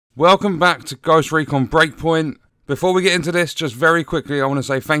Welcome back to Ghost Recon Breakpoint. Before we get into this, just very quickly, I want to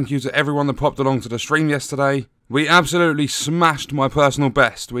say thank you to everyone that popped along to the stream yesterday. We absolutely smashed my personal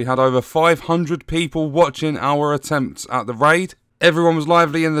best. We had over 500 people watching our attempts at the raid. Everyone was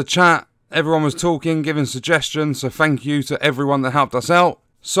lively in the chat. Everyone was talking, giving suggestions, so thank you to everyone that helped us out.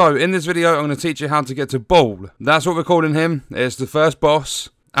 So, in this video, I'm going to teach you how to get to Baal. That's what we're calling him. It's the first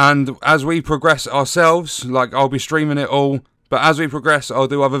boss. And as we progress ourselves, like I'll be streaming it all, but as we progress, I'll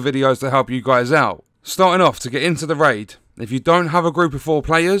do other videos to help you guys out. Starting off, to get into the raid, if you don't have a group of 4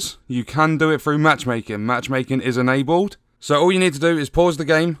 players, you can do it through matchmaking. Matchmaking is enabled. So all you need to do is pause the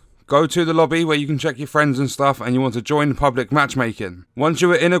game, go to the lobby where you can check your friends and stuff, and you want to join public matchmaking. Once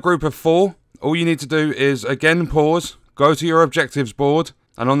you are in a group of 4, all you need to do is, again, pause, go to your objectives board,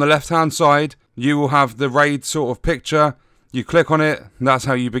 and on the left-hand side, you will have the raid sort of picture. You click on it, and that's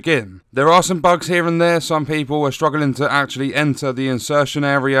how you begin. There are some bugs here and there. Some people are struggling to actually enter the insertion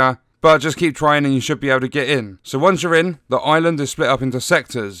area, but just keep trying and you should be able to get in. So once you're in, the island is split up into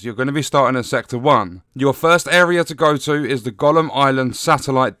sectors. You're going to be starting at Sector 1. Your first area to go to is the Golem Island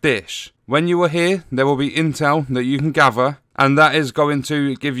satellite dish. When you are here, there will be intel that you can gather, and that is going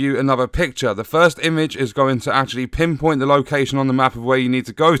to give you another picture. The first image is going to actually pinpoint the location on the map of where you need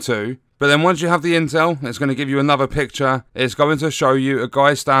to go to. But then once you have the intel, it's going to give you another picture. It's going to show you a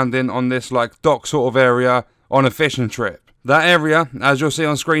guy standing on this like dock sort of area on a fishing trip. That area, as you'll see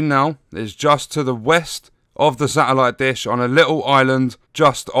on screen now, is just to the west of the satellite dish on a little island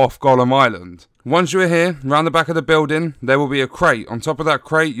just off Golem Island. Once you're here, round the back of the building, there will be a crate. On top of that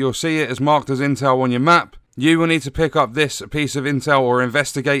crate, you'll see it is marked as intel on your map. You will need to pick up this piece of intel or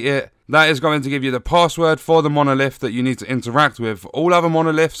investigate it. That is going to give you the password for the monolith that you need to interact with. All other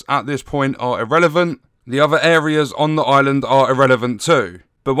monoliths at this point are irrelevant. The other areas on the island are irrelevant too.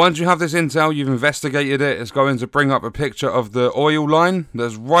 But once you have this intel, you've investigated it, it's going to bring up a picture of the oil line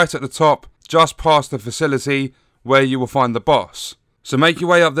that's right at the top, just past the facility where you will find the boss. So make your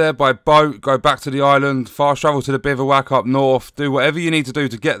way up there by boat, go back to the island, fast travel to the bivouac up north, do whatever you need to do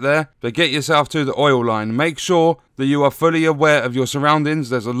to get there, but get yourself to the oil line. Make sure that you are fully aware of your surroundings.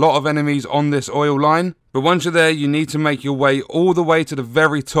 There's a lot of enemies on this oil line, but once you're there, you need to make your way all the way to the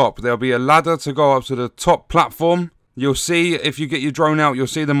very top. There'll be a ladder to go up to the top platform. You'll see, if you get your drone out, you'll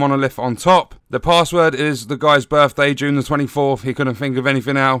see the monolith on top. The password is the guy's birthday, June the 24th. He couldn't think of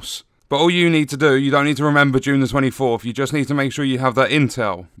anything else. But all you need to do, you don't need to remember June the 24th, you just need to make sure you have that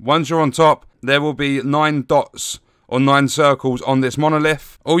intel. Once you're on top, there will be 9 dots or 9 circles on this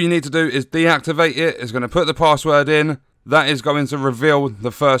monolith. All you need to do is deactivate it, it's going to put the password in, that is going to reveal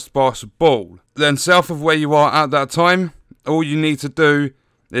the first boss, Baal. Then south of where you are at that time, all you need to do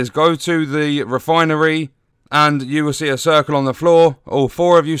is go to the refinery, and you will see a circle on the floor. All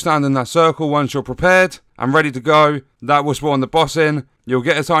 4 of you stand in that circle once you're prepared and ready to go. That will spawn the boss in. You'll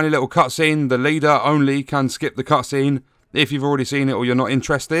get a tiny little cutscene. The leader only can skip the cutscene if you've already seen it or you're not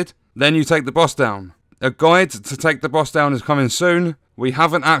interested. Then you take the boss down. A guide to take the boss down is coming soon. We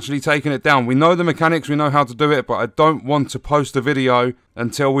haven't actually taken it down. We know the mechanics, we know how to do it, but I don't want to post a video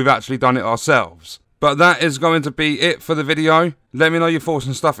until we've actually done it ourselves. But that is going to be it for the video. Let me know your thoughts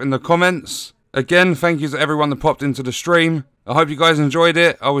and stuff in the comments. Again, thank you to everyone that popped into the stream. I hope you guys enjoyed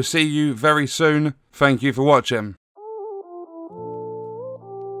it. I will see you very soon. Thank you for watching.